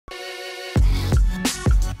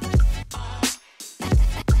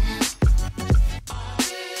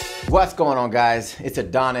What's going on, guys? It's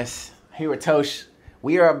Adonis here with Tosh.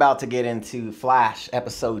 We are about to get into Flash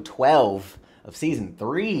episode 12 of season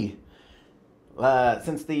 3.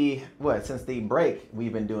 Since the break,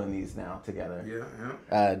 we've been doing these now together.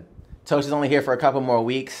 Yeah. Tosh is only here for a couple more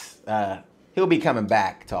weeks. He'll be coming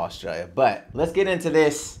back to Australia. But let's get into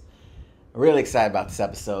this. Really excited about this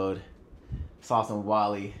episode. Saw some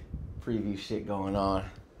Wally preview shit going on.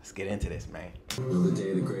 Let's get into this, man. The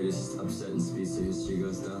day the greatest upset in Speed Series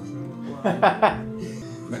goes down. What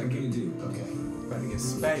am I gonna do? Okay. About to get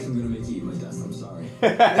spanked. I'm gonna make you eat my death. I'm sorry.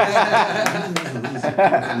 Yeah.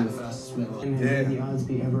 The odds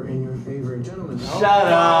be ever in your favor, gentlemen. Shut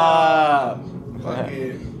up.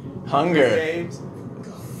 Fucking Hunger. Games.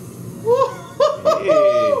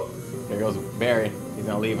 Hey. There goes Barry. He's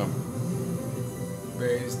gonna leave him.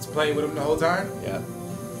 Barry's playing with him the whole time. Yeah.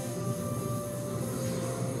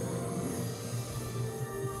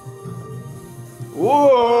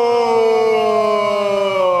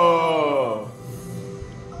 Whoa!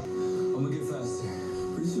 I'm gonna get faster.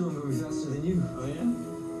 Pretty soon I'm gonna be faster than you. Oh yeah?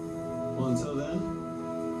 Well, until then,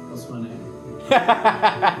 what's my name?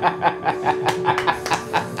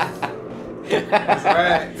 That's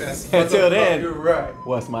right. That's Until then. You're right.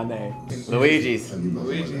 What's my name? Luigi's.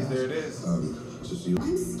 Luigi's, there it is. I'm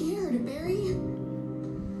scared, Barry.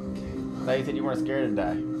 I thought you said you weren't scared to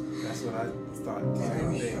die. That's what I thought.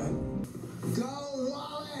 Same thing. Go,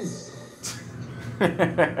 Wallace!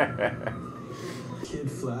 Kid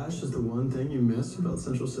Flash is the one thing you miss about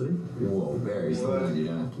Central City? Whoa, Barry, slow down. You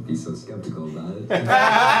don't have to be so skeptical about it.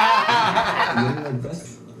 Yeah,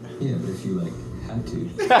 but if you had to.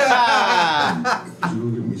 Could you go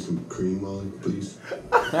get me some cream, Molly, please?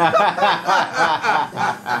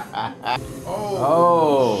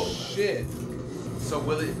 Oh. Shit. So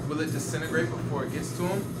will it disintegrate before it gets to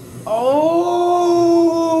him?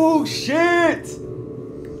 Oh shit!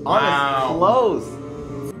 On his clothes.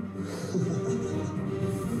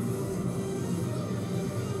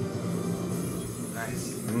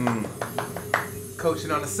 Nice.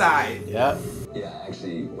 Coaching on the side. Yep. Yeah, I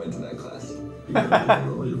actually went to that class. You got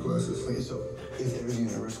all your classes. Okay, so if there's a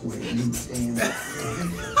universe where you stand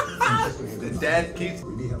The dad keeps.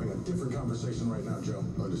 We'd be having a different conversation right now, Joe.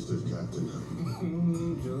 Understood, Captain.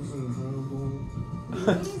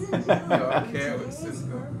 Yo, I can't with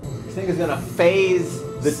Cisco. This thing is gonna phase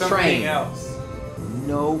the Something train. else.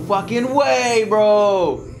 No fucking way,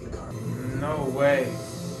 bro. No way.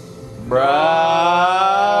 Bruh.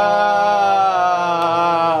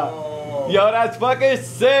 Yo, that's fucking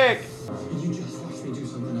sick. You just watched me do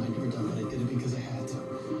something I'd never done, but I did it because I had to.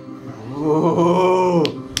 Ooh.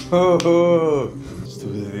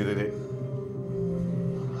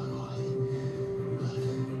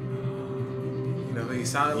 You know what he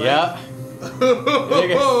sounded like? Yep.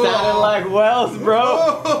 Nigga sounded like Wells, bro.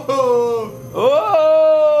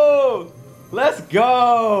 Oh, let's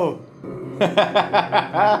go. Look at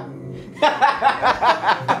that!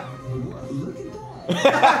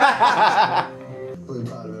 Really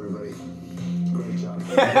proud of everybody. Great job.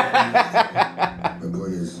 The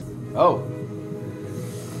point is, Oh.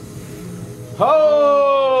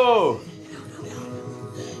 Oh.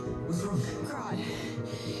 What's wrong? Grodd.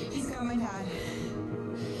 He's got my dad.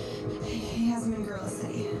 He has him in Gorilla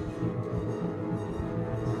City.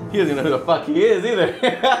 He doesn't know who the fuck he is either.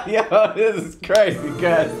 Yo, this is crazy,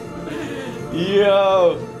 guys.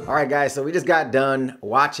 Yo. All right, guys. So we just got done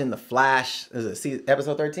watching The Flash. Is it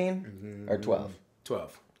episode 13 or 12?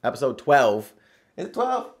 12. Episode 12. Is it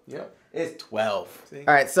 12? Yep. It's 12. See?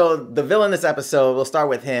 All right. So the villain this episode, we'll start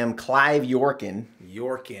with him, Clive Yorkin.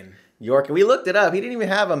 Yorkin. We looked it up. He didn't even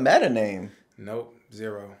have a meta name. Nope.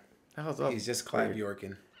 0. That was He's just Clive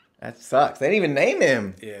Yorkin. That sucks. They didn't even name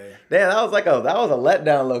him. Yeah. Damn, that was a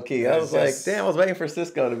letdown, low key. I was It's just- like, damn, I was waiting for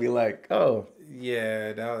Cisco to be like, oh.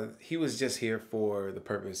 Yeah, he was just here for the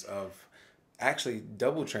purpose of actually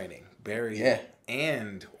double training Barry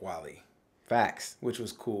and Wally, Facts. which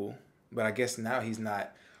was cool. But I guess now he's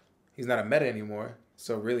not a meta anymore.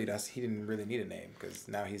 So really, he didn't really need a name because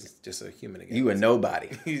now he's just a human again. You a nobody.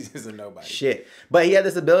 He's just a nobody. Shit. But he had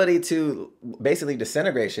this ability to basically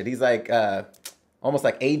disintegrate shit. He's like, almost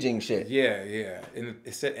like aging shit. Yeah. And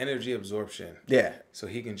it said energy absorption. Yeah. So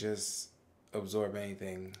he can just absorb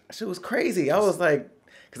anything. Shit was crazy. I was like,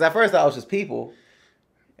 because at first I was just people.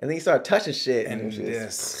 And then he started touching shit. And it was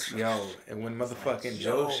just, and when motherfucking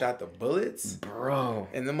Joe shot the bullets, bro.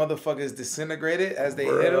 and the motherfuckers disintegrated as they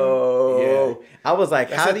hit him. Yeah. I was like,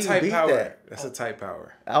 That's how a do you type beat power. that? That's a type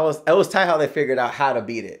power. It was tight how they figured out how to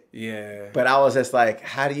beat it. Yeah. But I was just like,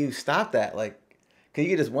 how do you stop that? Like, cause you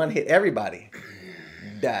could just one hit everybody.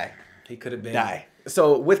 Die. He could have been Die.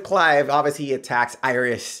 So with Clive, obviously he attacks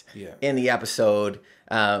Iris Yeah. in the episode,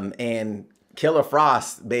 and Killer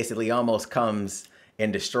Frost basically almost comes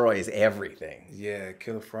and destroys everything. Yeah,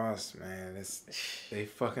 Killer Frost, man, they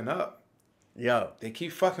fucking up. Yo, They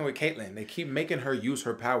keep fucking with Caitlyn. They keep making her use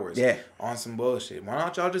her powers Yeah. on some bullshit. Why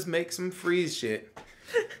don't y'all just make some freeze shit?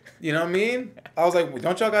 You know what I mean? I was like,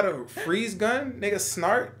 don't y'all got a freeze gun? Nigga,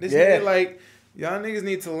 snart. This Yeah. nigga, like, y'all niggas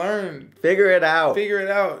need to learn. figure it out. Figure it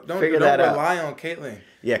out. Don't Figure that out. rely on Caitlyn.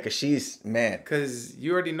 Yeah, because she's, man. Because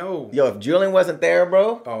you already know. Yo, if Julian wasn't there,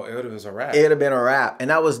 bro, Oh, it was a wrap. it'd have been a wrap. And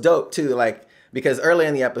that was dope, too. Like, because earlier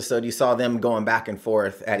in the episode, you saw them going back and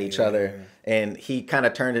forth at each other. And he kind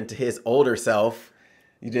of turned into his older self.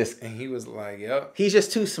 And he was like, yep. He's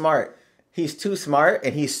just too smart. He's too smart,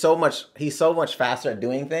 and he's so much faster at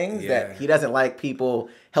doing things that he doesn't like people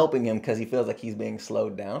helping him because he feels like he's being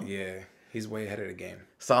slowed down. Yeah. He's way ahead of the game.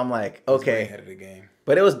 So I'm like, Way okay. ahead of the game.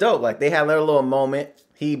 But it was dope. Like, they had their little moment.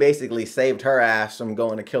 He basically saved her ass from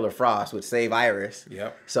going to Killer Frost, which saved Iris.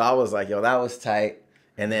 Yep. So I was like, yo, that was tight.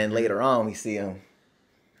 And then later on, we see him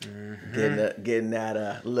getting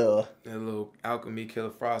that little... That little Alchemy Killer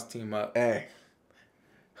Frost team up. Hey.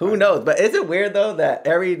 Who knows? But is it weird, though, that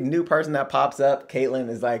every new person that pops up, Caitlyn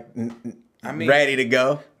is like ready to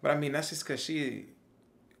go? But I mean, that's just because she,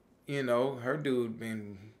 her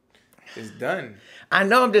dude is done. I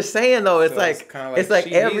know. I'm just saying, though. It's So like kind of it's like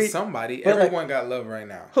she every needs somebody. but like- Everyone got love right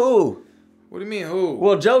now. who? What do you mean who?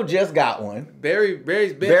 Well, Joe just got one. Barry's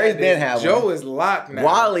Barry's been had one. Joe is locked now.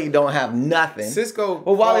 Wally don't have nothing. Cisco.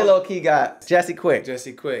 Well, Wally fought low key got Jesse Quick.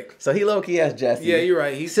 Jesse Quick. So he low key has Jesse. Yeah, you're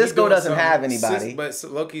right. Cisco doing doesn't something. have anybody. But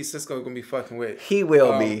low key Cisco gonna be fucking with. He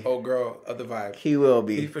will be. Old girl of the vibe. He will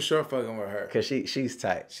He be for sure fucking with her. because she's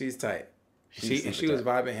tight. She's tight. She's She super was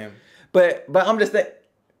vibing him. But I'm just thinking.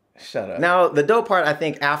 Shut up. Now the dope part, I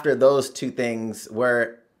think, after those two things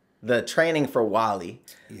were the training for Wally.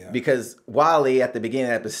 Yeah. Because Wally at the beginning of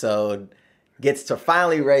the episode gets to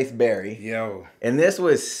finally race Barry. Yo. And this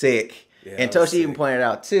was sick. Yeah, and that was Toshi even sick. pointed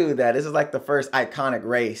out too that this is like the first iconic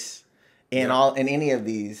race in any of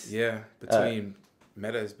these. Yeah. Between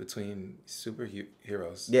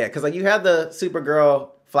superheroes. Yeah, because like you had the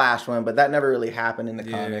Supergirl Flash one, but that never really happened in the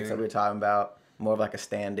Yeah. comics that we were talking about. More of like a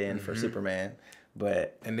stand-in for Superman.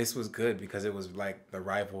 But And this was good because it was like the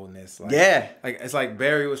rivalness. Like, yeah. Like it's like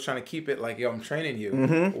Barry was trying to keep it like, yo, I'm training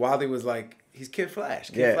you. Wally was like, he's Kid Flash.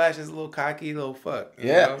 Kid Yeah. Flash is a little cocky, little fuck. you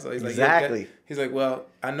Yeah, know? So he's like, exactly. he's like, well,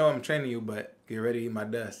 I know I'm training you, but get ready to eat my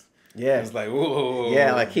dust. Yeah. It's like, whoa.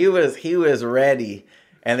 Yeah, like he was ready.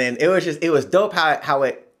 And then it was dope how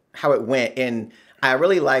it went. And I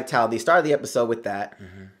really liked how they started the episode with that.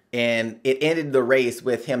 And it ended the race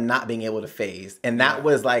with him not being able to phase. And that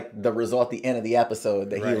was like the result at the end of the episode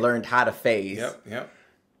that he Right. learned how to phase. Yep.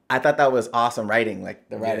 I thought that was awesome writing. Like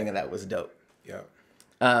the writing of that was dope.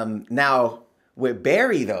 Now with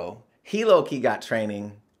Barry though, he low-key got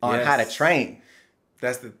training on how to Yes. train.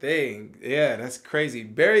 That's the thing. Yeah, that's crazy.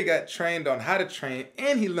 Barry got trained on how to train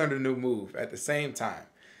and he learned a new move at the same time,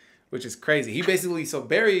 which is crazy. He basically,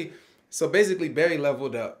 Barry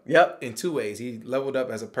leveled up Yep. in two ways. He leveled up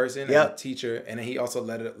as a person, as Yep. a teacher, and then he also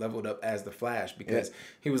leveled up as the Flash because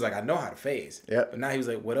he was like, I know how to phase. Yep. But now he was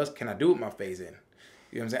like, what else can I do with my phase in?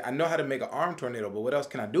 You know what I'm saying? I know how to make an arm tornado, but what else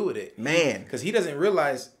can I do with it? Man. Because he doesn't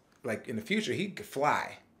realize, like, in the future, he could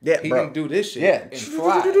fly. Yeah, he bro. can do this shit Yeah. and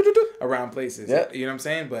fly around places. Yep. You know what I'm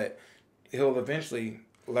saying? But he'll eventually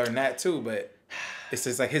learn that too. But it's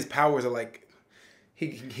just like his powers are like, he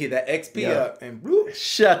can get that XP Yeah. up and bloop.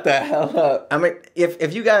 Shut the hell up. I mean,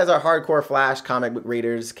 if you guys are hardcore Flash comic book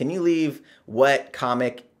readers, can you leave what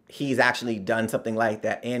comic he's actually done something like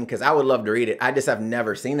that in? Because I would love to read it. I just have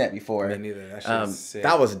never seen that before. Me neither. That shit's sick.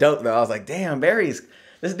 That was dope, though. I was like, damn,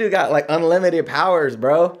 this dude got like unlimited powers,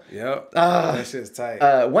 bro. Yep. That shit's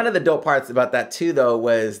tight. One of the dope parts about that, too, though,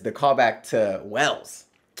 was the callback to Wells.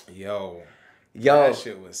 Yo. Yo. That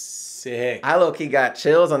shit was sick. I low-key got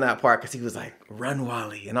chills on that part because he was like, run,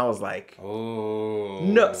 Wally. And I was like, Oh.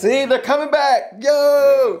 no. See, they're coming back.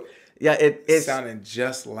 Yo. Yeah, it sounding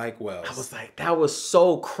just like Wells. I was like, that was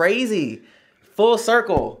so crazy. Full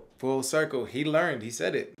circle. Full circle. He learned. He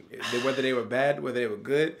said it. Whether they were bad, whether they were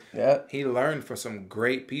good. Yeah. He learned from some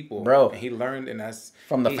great people. Bro. And he learned, and that's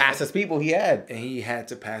From the fastest people he had. And he had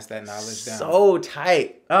to pass that knowledge down. So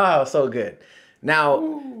tight. Oh, so good.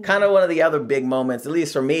 Now, kind of one of the other big moments, at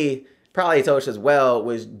least for me, probably Tosh as well,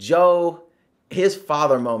 was Joe. His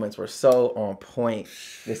father moments were so on point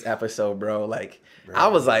this episode, bro. Like, I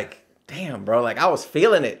was like, damn, bro. Like, I was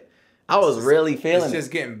feeling it. I was really feeling It's it.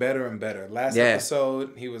 just getting better and better. Last Yeah.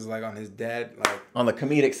 episode, he was like on his dad, like On the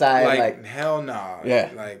comedic side, like hell nah. Yeah.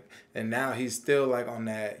 Like, and now he's still like on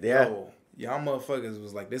that. Yeah. y'all motherfuckers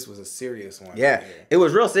was like, this was a serious one. Yeah, right here. it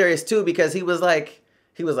was real serious too because he was like,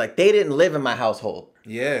 they didn't live in my household.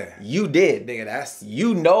 Yeah. You did. Nigga, that's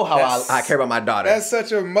You know how That's- I care about my daughter. That's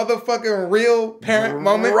such a motherfucking real parent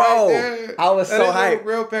moment, Bro, right there. I was That so is a hyped.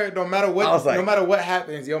 real parent. No matter what, I was like- no matter what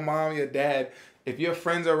happens, your mom, your dad, if your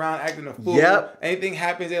friends are around acting a fool, Yep. anything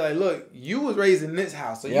happens, they're like, look, you was raised in this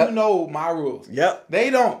house, so Yep. you know my rules. Yep. They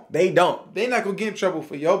don't. They don't. They not gonna get in trouble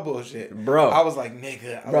for your bullshit, Bro. I was like,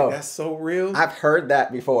 nigga, I was Bro. like, that's so real. I've heard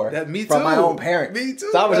that before. That me too. From my own parents. Me too.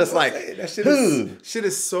 So I was That's just what I'm like, saying. That shit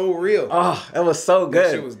is so real. oh, it was so good.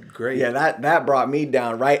 That shit was great. Yeah, that brought me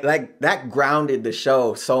down, right? Like that grounded the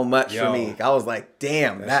show so much for Yo. me. I was like,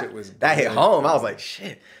 damn, That shit was that hit good. home. I was like,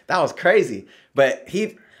 shit, that was crazy. But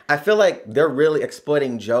I feel like they're really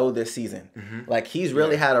exploiting Joe this season. Like he's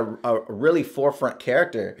really had a really forefront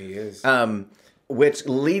character. He is. Which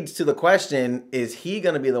leads to the question, is he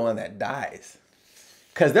going to be the one that dies?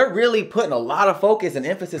 Because they're really putting a lot of focus and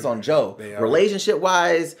emphasis on Joe. They are.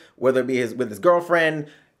 Relationship-wise, whether it be with his girlfriend,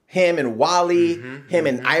 him and Wally, him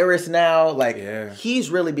and Iris now. Like, Yeah. he's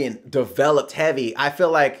really being developed heavy, I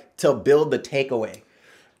feel like, to build the takeaway.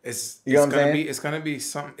 It's You know what I'm gonna saying? be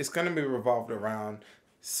it's gonna be revolved around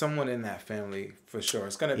someone in that family for sure.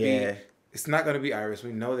 It's gonna Yeah. be it's not gonna be Iris.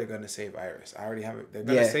 We know they're gonna save Iris. I already have it. They're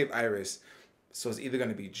gonna Yeah. save Iris. So it's either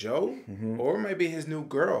gonna be Joe or maybe his new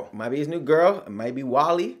girl. Might be his new girl. It might be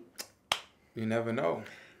Wally. You never know.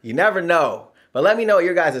 You never know. But let me know what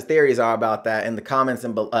your guys' theories are about that in the comments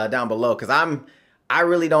and down below, because I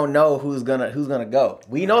really don't know who's gonna go.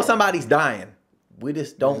 We know somebody's dying. We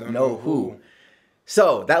just don't know who.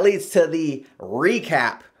 So that leads to the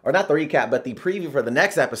recap, or not the recap, but the preview for the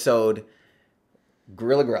next episode.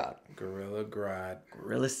 Gorilla Grodd. Gorilla Grodd.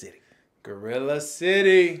 Gorilla City. Gorilla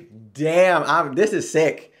City. Damn, this is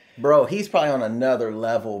sick. Bro, he's probably on another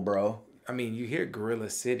level, bro. I mean, you hear Gorilla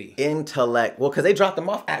City. Intellect. Well, because they dropped him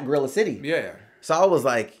off at Gorilla City. Yeah. So I was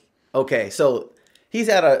like, okay, so he's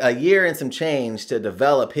had a year and some change to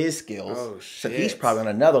develop his skills. Oh, So shit. he's probably on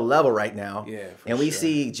another level right now. Yeah, for and we sure.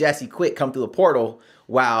 see Jesse Quick come through the portal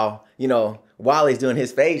while, Wally's doing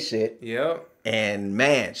his phase shit. Yep. And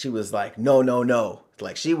man, she was like, no, no, no.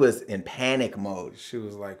 Like she was in panic mode. She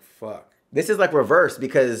was like, fuck. This is like reverse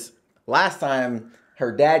because last time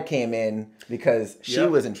her dad came in because she Yep.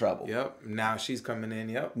 was in trouble. Yep. Now she's coming in.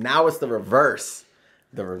 Yep. Now it's the reverse.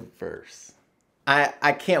 The reverse.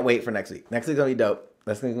 I can't wait for next week. Next week's gonna be dope.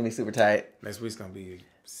 Next week's gonna be super tight. Next week's gonna be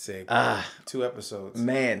sick. Ah. 2 episodes.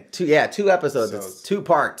 Man, 2 episodes. So- It's 2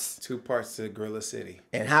 parts. 2 parts to Gorilla City.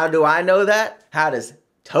 And how do I know that? How does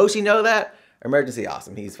Toshi know that? Emergency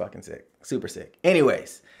Awesome. He's fucking sick. Super sick.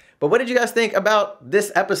 Anyways, but what did you guys think about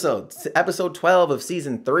this episode? Episode 12 of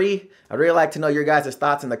season 3. I'd really like to know your guys'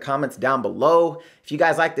 thoughts in the comments down below. If you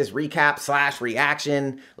guys like this recap /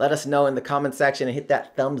 reaction, let us know in the comment section and hit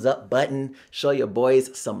that thumbs up button. Show your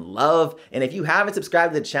boys some love. And if you haven't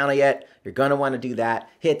subscribed to the channel yet, you're going to want to do that.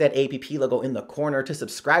 Hit that APP logo in the corner to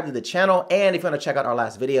subscribe to the channel. And if you want to check out our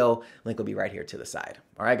last video, link will be right here to the side.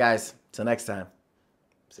 All right, guys. Till next time.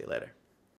 See you later.